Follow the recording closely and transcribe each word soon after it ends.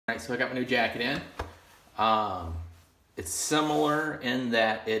Alright, so I got my new jacket in. It's similar in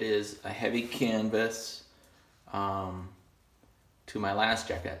that it is a heavy canvas to my last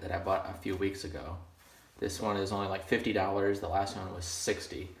jacket that I bought a few weeks ago. This one is only like $50, the last one was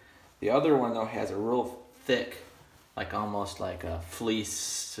 $60. The other one though has a real thick, like almost like a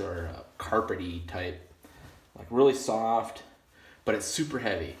fleece or a carpety type, like really soft, but it's super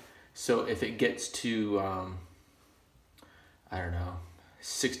heavy. So if it gets to, I don't know,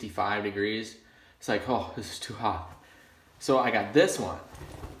 65 degrees, it's like, oh, this is too hot. So I got this one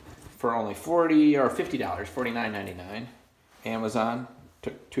for only $40 or $50, $49.99. Amazon,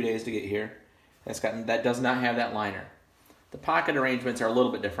 took 2 days to get here. That does not have that liner. The pocket arrangements are a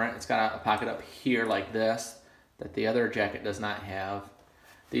little bit different. It's got a pocket up here like this that the other jacket does not have.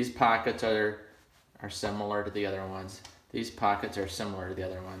 These pockets are similar to the other ones. These pockets are similar to the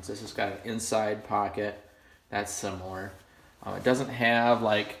other ones. This has got an inside pocket. That's similar. It doesn't have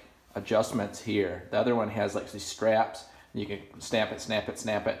like adjustments here. The other one has like these straps. You can snap it, snap it,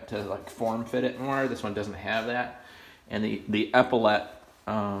 snap it to like form fit it more. This one doesn't have that. And the epaulette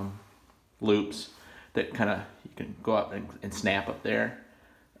loops that kind of you can go up and snap up there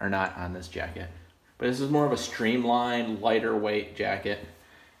are not on this jacket. But this is more of a streamlined, lighter weight jacket,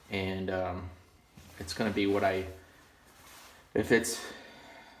 and it's going to be what if it's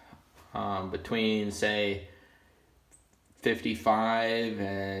between say 55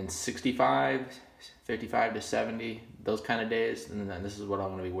 and 65, 55 to 70, those kind of days, and then this is what I'm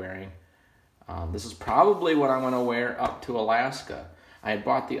going to be wearing. This is probably what I'm going to wear up to Alaska. I had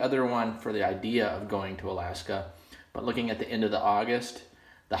bought the other one for the idea of going to Alaska, but looking at the end of the August,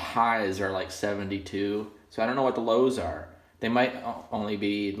 the highs are like 72, so I don't know what the lows are. They might only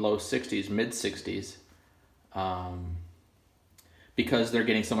be low 60s, mid 60s, because they're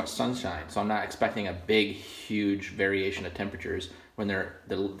getting so much sunshine. So I'm not expecting a big, huge variation of temperatures when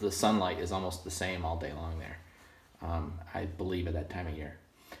the sunlight is almost the same all day long there. I believe at that time of year.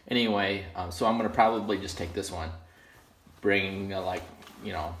 Anyway, so I'm gonna probably just take this one, bring like,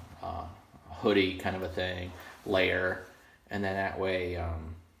 you know, a hoodie kind of a thing, layer, and then that way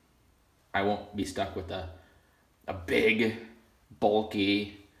I won't be stuck with a big,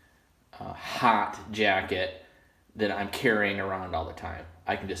 bulky, hot jacket that I'm carrying around all the time.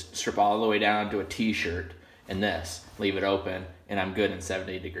 I can just strip all the way down to a t-shirt and this, leave it open, and I'm good in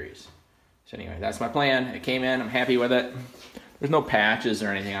 70 degrees. So anyway, that's my plan. It came in, I'm happy with it. There's no patches or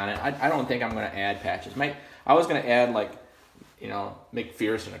anything on it. I don't think I'm gonna add patches. I was gonna add like, you know,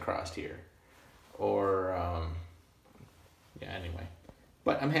 McPherson across here. Or, yeah, anyway.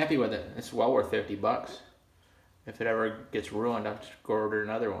 But I'm happy with it. It's well worth 50 bucks. If it ever gets ruined, I'll just go order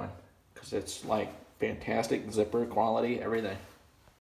another one. Because it's like fantastic zipper quality, everything.